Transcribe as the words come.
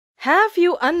Have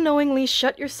you unknowingly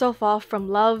shut yourself off from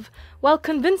love while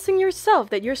convincing yourself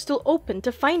that you're still open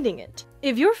to finding it?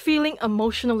 If you're feeling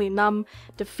emotionally numb,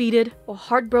 defeated, or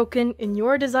heartbroken in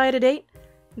your desire to date,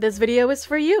 this video is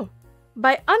for you.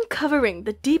 By uncovering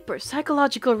the deeper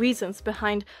psychological reasons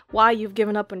behind why you've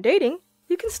given up on dating,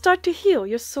 you can start to heal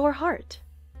your sore heart.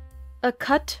 A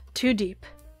cut too deep.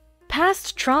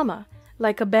 Past trauma,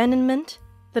 like abandonment,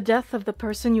 the death of the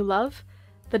person you love,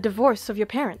 the divorce of your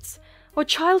parents, or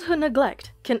childhood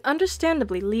neglect can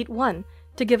understandably lead one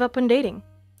to give up on dating.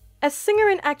 As singer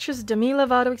and actress Demi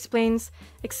Lovato explains,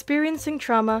 experiencing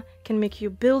trauma can make you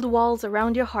build walls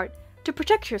around your heart to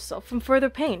protect yourself from further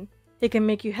pain. It can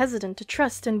make you hesitant to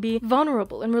trust and be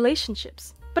vulnerable in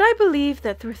relationships. But I believe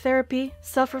that through therapy,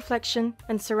 self-reflection,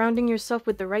 and surrounding yourself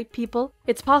with the right people,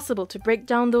 it's possible to break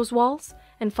down those walls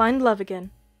and find love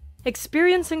again.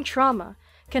 Experiencing trauma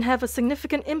can have a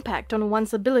significant impact on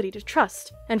one's ability to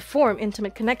trust and form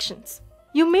intimate connections.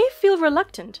 You may feel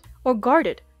reluctant or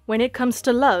guarded when it comes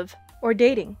to love or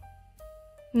dating.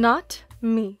 Not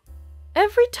me.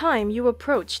 Every time you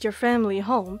approached your family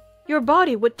home, your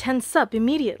body would tense up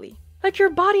immediately, like your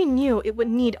body knew it would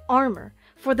need armor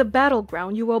for the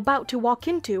battleground you were about to walk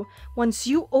into once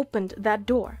you opened that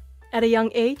door. At a young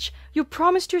age, you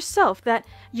promised yourself that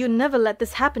you'd never let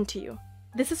this happen to you.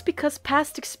 This is because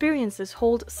past experiences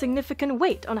hold significant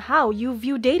weight on how you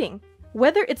view dating.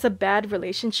 Whether it's a bad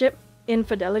relationship,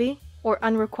 infidelity, or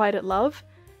unrequited love,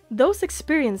 those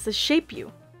experiences shape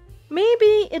you.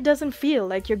 Maybe it doesn't feel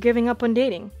like you're giving up on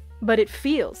dating, but it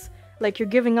feels like you're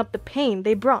giving up the pain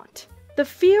they brought. The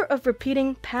fear of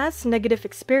repeating past negative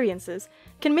experiences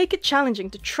can make it challenging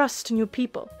to trust new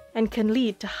people and can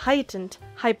lead to heightened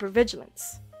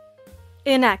hypervigilance.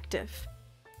 Inactive.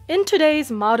 In today's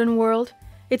modern world,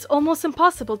 it's almost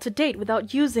impossible to date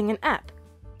without using an app.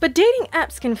 But dating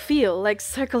apps can feel like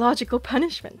psychological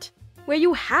punishment, where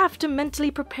you have to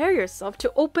mentally prepare yourself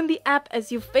to open the app as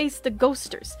you face the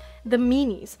ghosters, the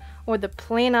meanies, or the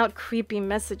plain-out creepy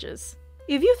messages.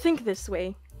 If you think this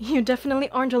way, you definitely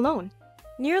aren't alone.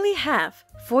 Nearly half,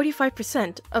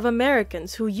 45% of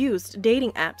Americans who used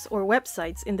dating apps or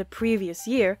websites in the previous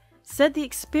year said the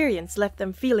experience left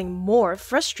them feeling more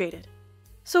frustrated.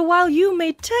 So while you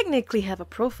may technically have a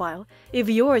profile, if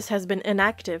yours has been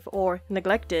inactive or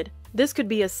neglected, this could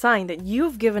be a sign that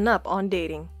you've given up on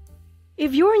dating.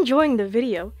 If you're enjoying the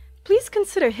video, please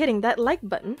consider hitting that like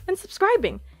button and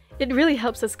subscribing. It really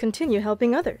helps us continue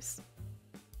helping others.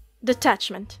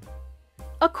 Detachment.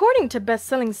 According to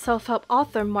best-selling self-help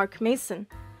author Mark Manson,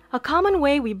 a common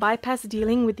way we bypass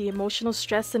dealing with the emotional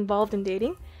stress involved in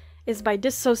dating is by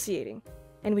dissociating,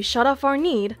 and we shut off our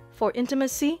need for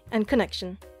intimacy and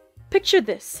connection. Picture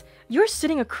this: you're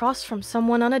sitting across from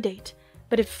someone on a date,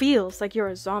 but it feels like you're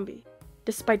a zombie.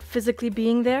 Despite physically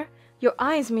being there, your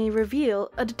eyes may reveal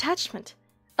a detachment,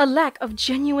 a lack of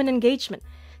genuine engagement,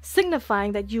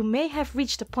 signifying that you may have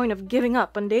reached a point of giving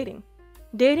up on dating.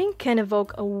 Dating can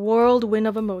evoke a whirlwind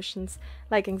of emotions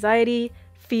like anxiety,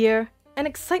 fear, and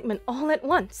excitement all at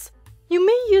once. You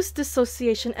may use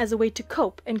dissociation as a way to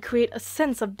cope and create a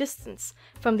sense of distance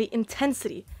from the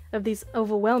intensity of these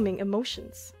overwhelming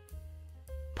emotions.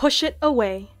 Push it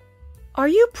away. Are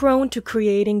you prone to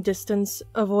creating distance,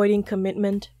 avoiding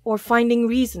commitment, or finding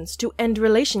reasons to end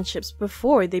relationships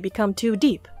before they become too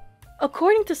deep?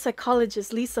 According to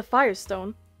psychologist Lisa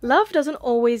Firestone, love doesn't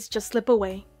always just slip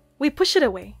away. We push it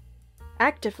away.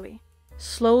 Actively,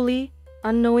 slowly,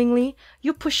 unknowingly,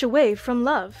 you push away from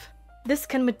love. This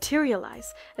can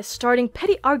materialize as starting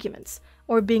petty arguments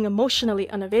or being emotionally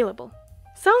unavailable.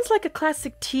 Sounds like a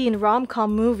classic teen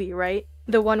rom-com movie, right?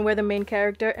 The one where the main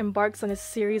character embarks on a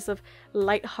series of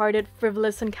light-hearted,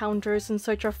 frivolous encounters in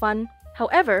search of fun.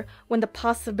 However, when the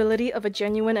possibility of a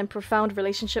genuine and profound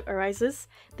relationship arises,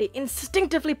 they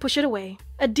instinctively push it away.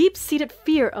 A deep-seated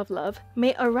fear of love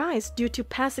may arise due to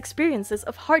past experiences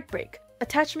of heartbreak,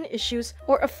 attachment issues,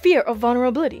 or a fear of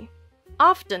vulnerability.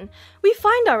 Often, we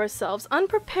find ourselves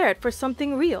unprepared for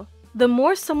something real. The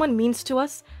more someone means to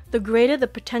us, the greater the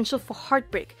potential for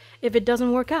heartbreak if it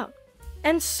doesn't work out.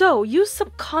 And so, you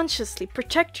subconsciously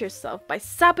protect yourself by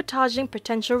sabotaging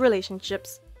potential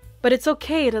relationships. But it's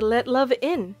okay to let love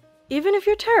in, even if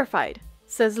you're terrified,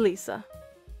 says Lisa.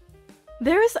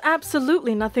 There is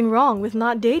absolutely nothing wrong with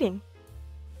not dating.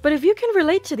 But if you can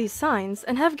relate to these signs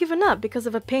and have given up because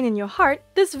of a pain in your heart,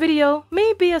 this video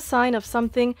may be a sign of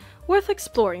something worth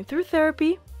exploring through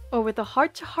therapy or with a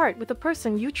heart-to-heart with a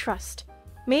person you trust.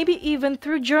 Maybe even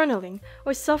through journaling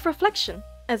or self-reflection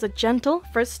as a gentle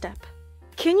first step.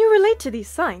 Can you relate to these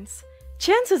signs?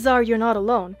 Chances are you're not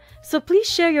alone, so please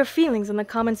share your feelings in the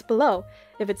comments below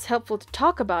if it's helpful to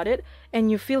talk about it and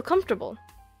you feel comfortable.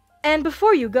 And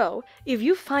before you go, if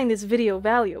you find this video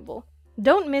valuable,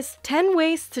 don't miss 10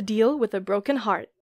 ways to deal with a broken heart.